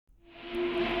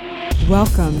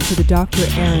Welcome to the Dr.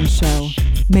 Erin Show.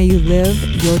 May you live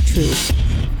your truth.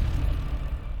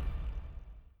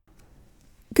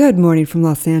 Good morning from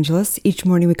Los Angeles. Each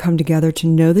morning we come together to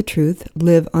know the truth,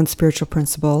 live on spiritual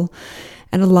principle,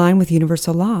 and align with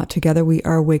universal law. Together we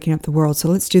are waking up the world. So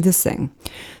let's do this thing.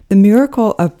 The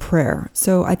miracle of prayer.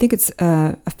 So I think it's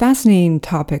a fascinating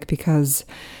topic because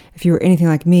if you were anything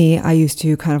like me, I used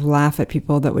to kind of laugh at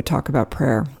people that would talk about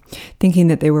prayer, thinking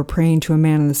that they were praying to a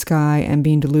man in the sky and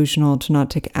being delusional to not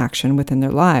take action within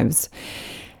their lives.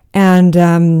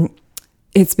 And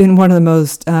it's been one of the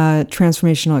most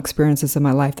transformational experiences of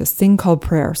my life, this thing called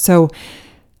prayer. So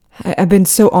I've been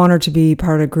so honored to be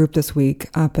part of a group this week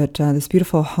up at this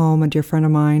beautiful home. A dear friend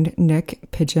of mine, Nick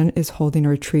Pigeon, is holding a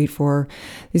retreat for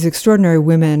these extraordinary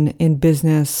women in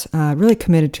business, really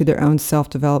committed to their own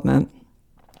self-development.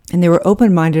 And they were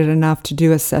open-minded enough to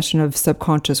do a session of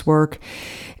subconscious work.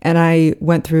 And I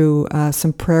went through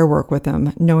some prayer work with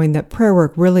them, knowing that prayer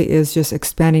work really is just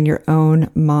expanding your own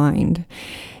mind.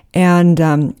 And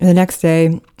the next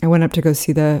day, I went up to go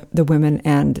see the women,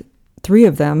 and 3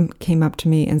 of them came up to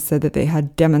me and said that they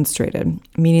had demonstrated,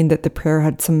 meaning that the prayer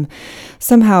had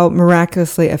somehow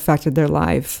miraculously affected their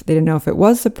life. They didn't know if it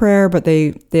was the prayer, but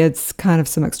they had kind of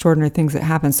some extraordinary things that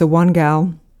happened. So one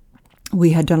gal,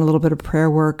 we had done a little bit of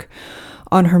prayer work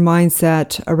on her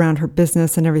mindset around her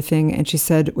business and everything. And she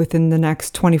said within the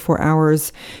next 24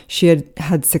 hours, she had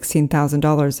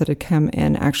 $16,000 that had come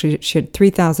in. Actually, she had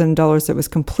 $3,000 that was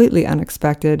completely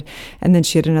unexpected. And then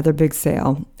she had another big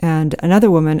sale. And another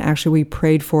woman, actually, we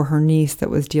prayed for her niece that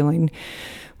was dealing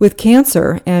with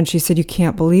cancer. And she said, "You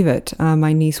can't believe it.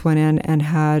 My niece went in and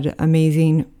had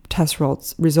amazing test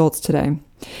results today."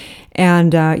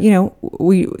 And,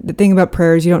 the thing about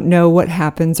prayer is you don't know what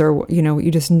happens, or,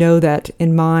 you just know that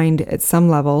in mind at some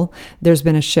level, there's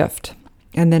been a shift.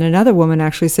 And then another woman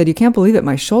actually said, "You can't believe it.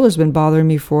 My shoulder's been bothering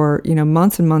me for,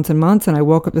 months and months and months. And I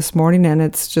woke up this morning and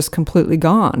it's just completely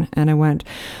gone." And I went,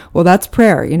 well, that's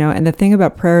prayer, And the thing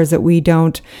about prayer is that we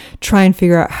don't try and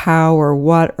figure out how or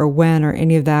what or when or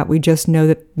any of that. We just know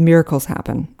that miracles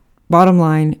happen. Bottom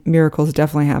line, miracles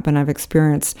definitely happen. I've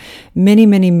experienced many,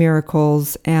 many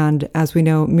miracles. And as we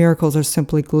know, miracles are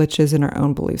simply glitches in our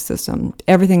own belief system.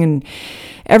 Everything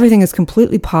is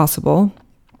completely possible.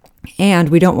 And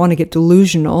we don't want to get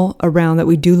delusional around that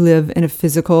we do live in a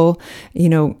physical,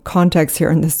 context here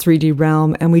in this 3D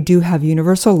realm. And we do have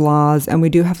universal laws, and we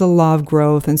do have the law of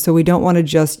growth. And so we don't want to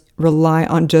just rely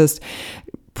on just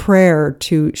prayer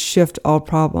to shift all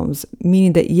problems,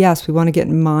 meaning that yes, we want to get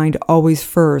in mind always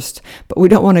first, but we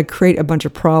don't want to create a bunch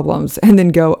of problems and then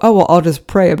go, oh, well, I'll just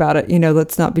pray about it.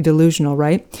 Let's not be delusional,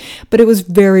 right? But it was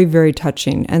very, very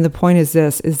touching. And the point is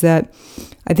this, is that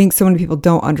I think so many people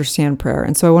don't understand prayer.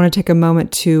 And so I want to take a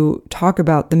moment to talk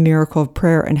about the miracle of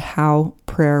prayer and how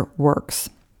prayer works.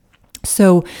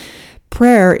 So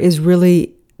prayer is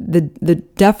really the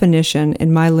definition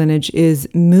in my lineage is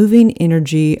moving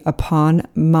energy upon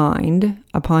mind,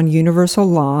 upon universal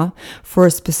law for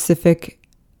a specific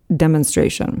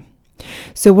demonstration.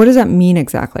 So what does that mean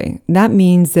exactly? That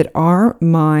means that our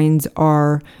minds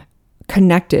are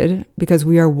connected because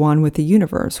we are one with the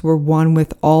universe. We're one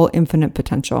with all infinite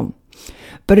potential.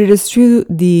 But it is through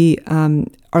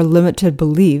our limited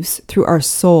beliefs, through our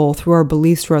soul, through our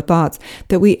beliefs, through our thoughts,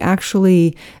 that we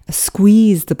actually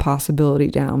squeeze the possibility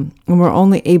down. And we're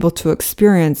only able to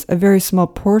experience a very small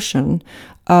portion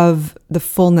of the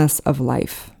fullness of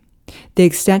life. The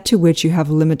extent to which you have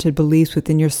limited beliefs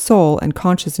within your soul and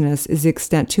consciousness is the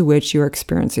extent to which you're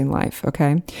experiencing life,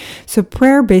 okay? So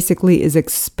prayer basically is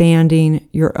expanding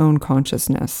your own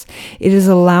consciousness. It is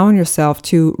allowing yourself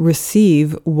to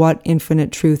receive what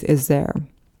infinite truth is there.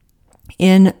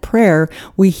 In prayer,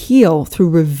 we heal through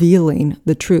revealing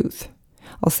the truth.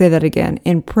 I'll say that again.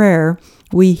 In prayer,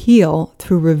 we heal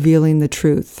through revealing the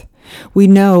truth. We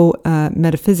know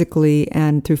metaphysically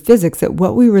and through physics that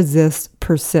what we resist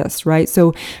persists, right?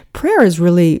 So prayer is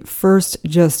really first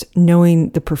just knowing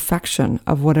the perfection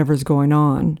of whatever's going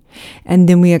on, and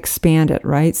then we expand it,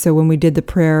 right? So when we did the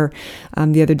prayer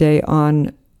the other day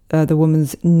on the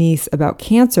woman's niece about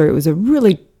cancer, it was a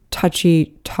really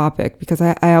touchy topic because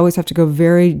I always have to go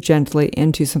very gently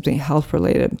into something health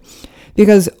related.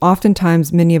 Because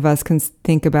oftentimes many of us can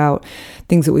think about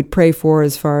things that we'd pray for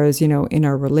as far as, in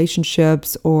our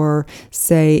relationships or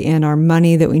say in our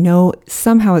money, that we know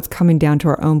somehow it's coming down to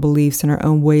our own beliefs and our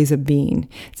own ways of being.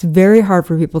 It's very hard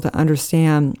for people to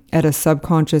understand at a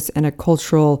subconscious and a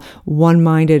cultural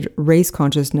one-minded race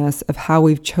consciousness of how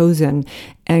we've chosen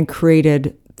and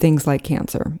created things like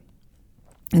cancer.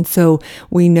 And so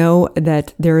we know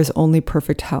that there is only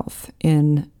perfect health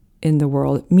in the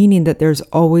world, meaning that there's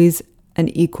always an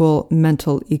equal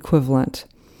mental equivalent.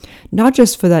 Not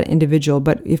just for that individual,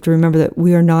 but you have to remember that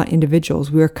we are not individuals.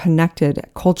 We are connected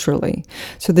culturally.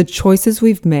 So the choices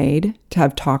we've made to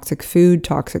have toxic food,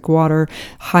 toxic water,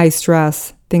 high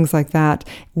stress, things like that,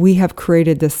 we have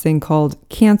created this thing called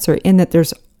cancer, in that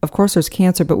there's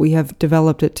cancer, but we have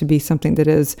developed it to be something that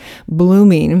is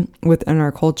blooming within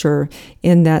our culture,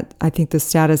 in that I think the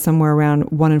stat is somewhere around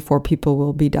 1 in 4 people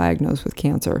will be diagnosed with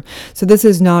cancer. So this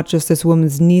is not just this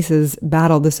woman's niece's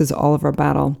battle, this is all of our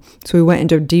battle. So we went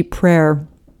into deep prayer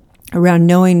around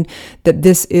knowing that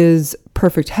this is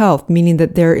perfect health, meaning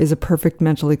that there is a perfect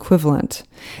mental equivalent,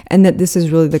 and that this is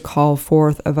really the call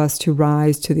forth of us to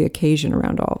rise to the occasion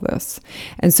around all of this.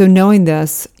 And so knowing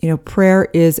this, prayer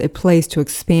is a place to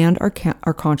expand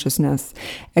our consciousness,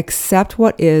 accept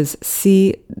what is,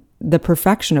 see the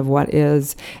perfection of what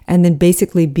is, and then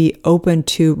basically be open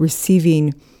to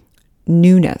receiving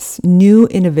newness, new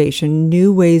innovation,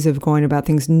 new ways of going about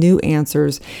things, new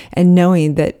answers, and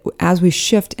knowing that as we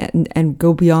shift and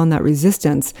go beyond that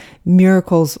resistance,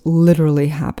 miracles literally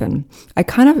happen. I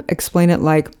kind of explain it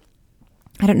like,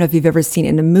 I don't know if you've ever seen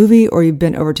in a movie or you've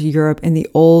been over to Europe in the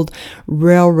old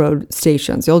railroad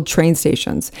stations, the old train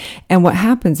stations. And what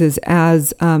happens is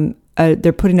as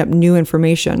they're putting up new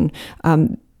information,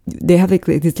 they have like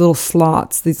these little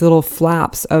slots, these little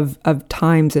flaps of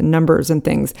times and numbers and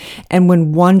things. And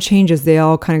when one changes, they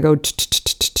all kind of go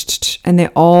and they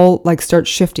all like start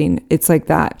shifting. It's like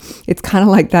that. It's kind of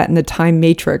like that in the time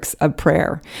matrix of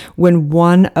prayer. When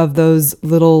one of those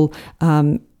little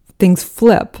things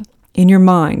flip in your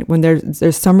mind, when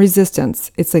there's some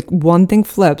resistance, it's like one thing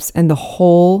flips and the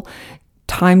whole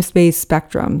time-space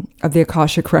spectrum of the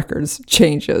Akashic records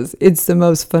changes. It's the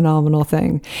most phenomenal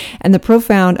thing. And the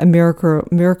profound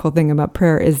miracle thing about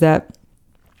prayer is that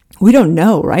we don't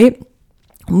know, right?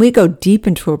 When we go deep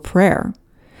into a prayer,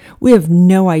 we have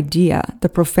no idea the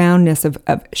profoundness of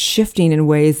shifting in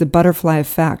ways, the butterfly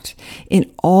effect in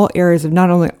all areas of not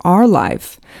only our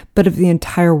life, but of the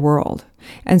entire world.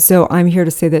 And so I'm here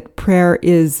to say that prayer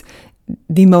is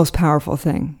the most powerful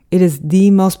thing. It is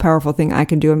the most powerful thing I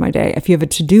can do in my day. If you have a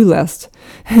to-do list,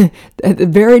 at the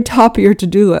very top of your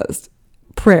to-do list,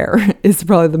 prayer is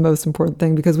probably the most important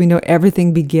thing, because we know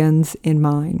everything begins in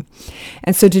mind.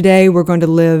 And so today we're going to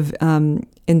live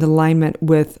in alignment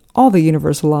with all the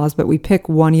universal laws, but we pick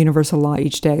one universal law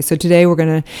each day. So today we're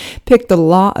going to pick the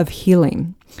law of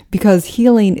healing, because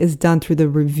healing is done through the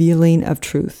revealing of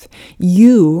truth.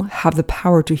 You have the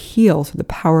power to heal through the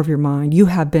power of your mind. You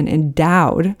have been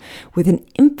endowed with an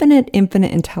infinite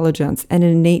intelligence and an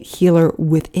innate healer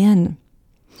within.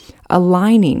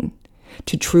 Aligning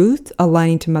to truth,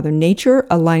 aligning to Mother Nature,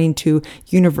 aligning to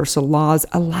universal laws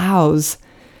allows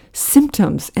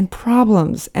symptoms and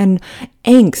problems and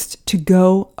angst to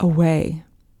go away.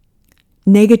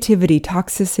 Negativity,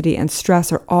 toxicity, and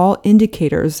stress are all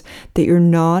indicators that you're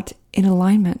not in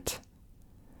alignment.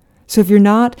 So if you're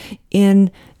not in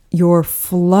your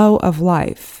flow of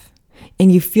life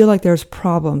and you feel like there's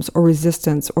problems or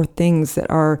resistance or things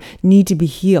that need to be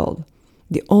healed,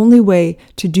 the only way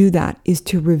to do that is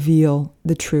to reveal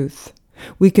the truth.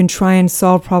 We can try and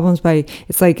solve problems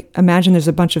it's like, imagine there's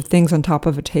a bunch of things on top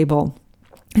of a table.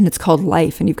 And it's called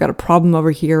life, and you've got a problem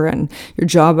over here and your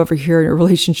job over here and your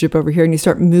relationship over here, and you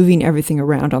start moving everything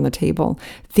around on the table,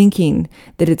 thinking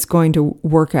that it's going to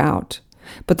work out.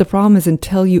 But the problem is,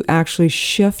 until you actually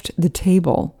shift the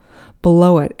table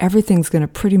below it, everything's going to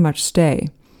pretty much stay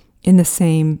in the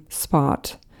same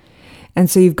spot. And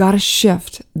so you've got to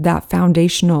shift that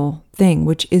foundational thing,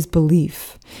 which is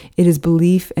belief. It is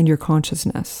belief and your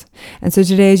consciousness. And so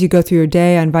today, as you go through your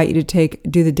day, I invite you to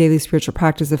do the daily spiritual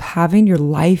practice of having your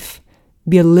life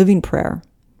be a living prayer.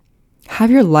 Have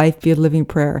your life be a living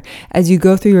prayer. As you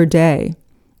go through your day,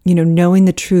 knowing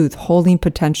the truth, holding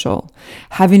potential,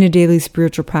 having a daily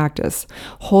spiritual practice,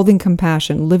 holding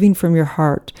compassion, living from your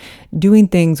heart, doing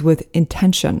things with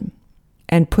intention,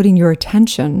 and putting your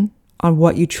attention on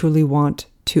what you truly want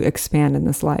to expand in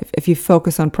this life. If you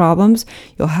focus on problems,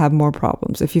 you'll have more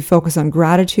problems. If you focus on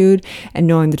gratitude and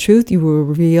knowing the truth, you will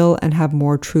reveal and have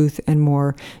more truth and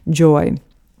more joy.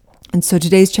 And so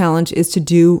today's challenge is to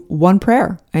do one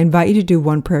prayer. I invite you to do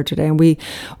one prayer today. And we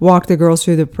walked the girls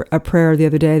through a prayer the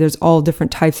other day. There's all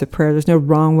different types of prayer. There's no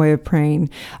wrong way of praying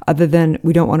other than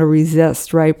we don't want to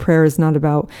resist, right? Prayer is not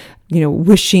about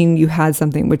wishing you had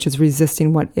something, which is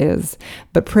resisting what is.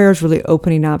 But prayer is really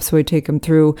opening up. So we take them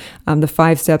through the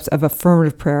 5 steps of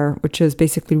affirmative prayer, which is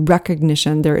basically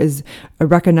recognition.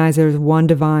 Recognize there's one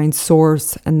divine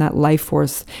source and that life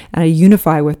force. And I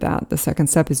unify with that. The second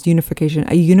step is unification.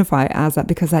 I unify as that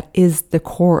because that is the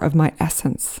core of my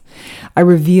essence. I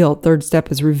reveal. Third step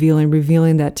is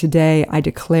revealing that today I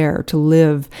declare to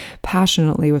live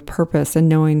passionately with purpose and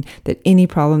knowing that any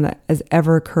problem that has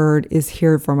ever occurred is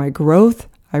here for my growth.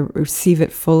 I receive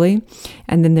it fully.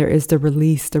 And then there is the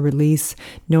release,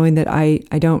 knowing that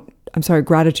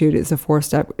gratitude is the 4th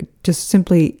step, just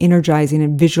simply energizing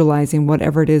and visualizing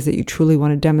whatever it is that you truly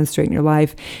want to demonstrate in your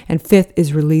life. And 5th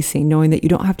is releasing, knowing that you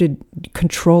don't have to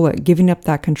control it, giving up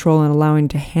that control and allowing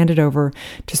to hand it over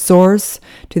to source,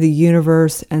 to the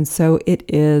universe. And so it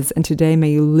is. And today,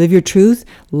 may you live your truth,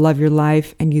 love your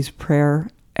life, and use prayer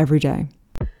every day.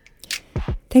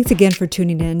 Thanks again for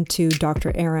tuning in to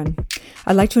Dr. Erin.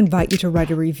 I'd like to invite you to write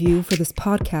a review for this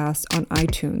podcast on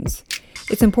iTunes.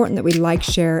 It's important that we like,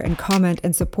 share, and comment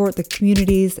and support the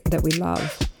communities that we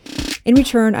love. In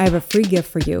return, I have a free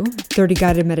gift for you, 30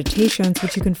 guided meditations,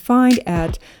 which you can find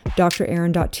at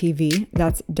drerin.tv.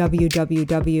 That's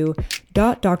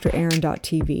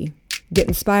www.drerin.tv. Get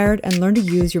inspired and learn to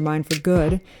use your mind for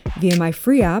good via my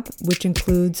free app, which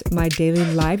includes my daily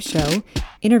live show,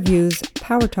 interviews,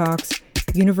 power talks,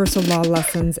 universal law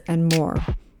lessons, and more.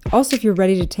 Also, if you're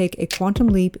ready to take a quantum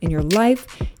leap in your life,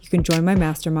 you can join my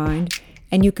mastermind,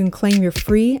 and you can claim your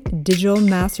free digital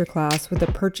masterclass with the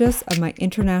purchase of my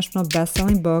international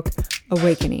best-selling book,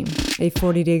 Awakening, a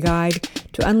 40-day guide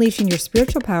to unleashing your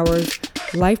spiritual powers,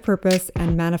 life purpose,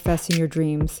 and manifesting your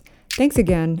dreams. Thanks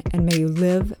again, and may you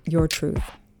live your truth.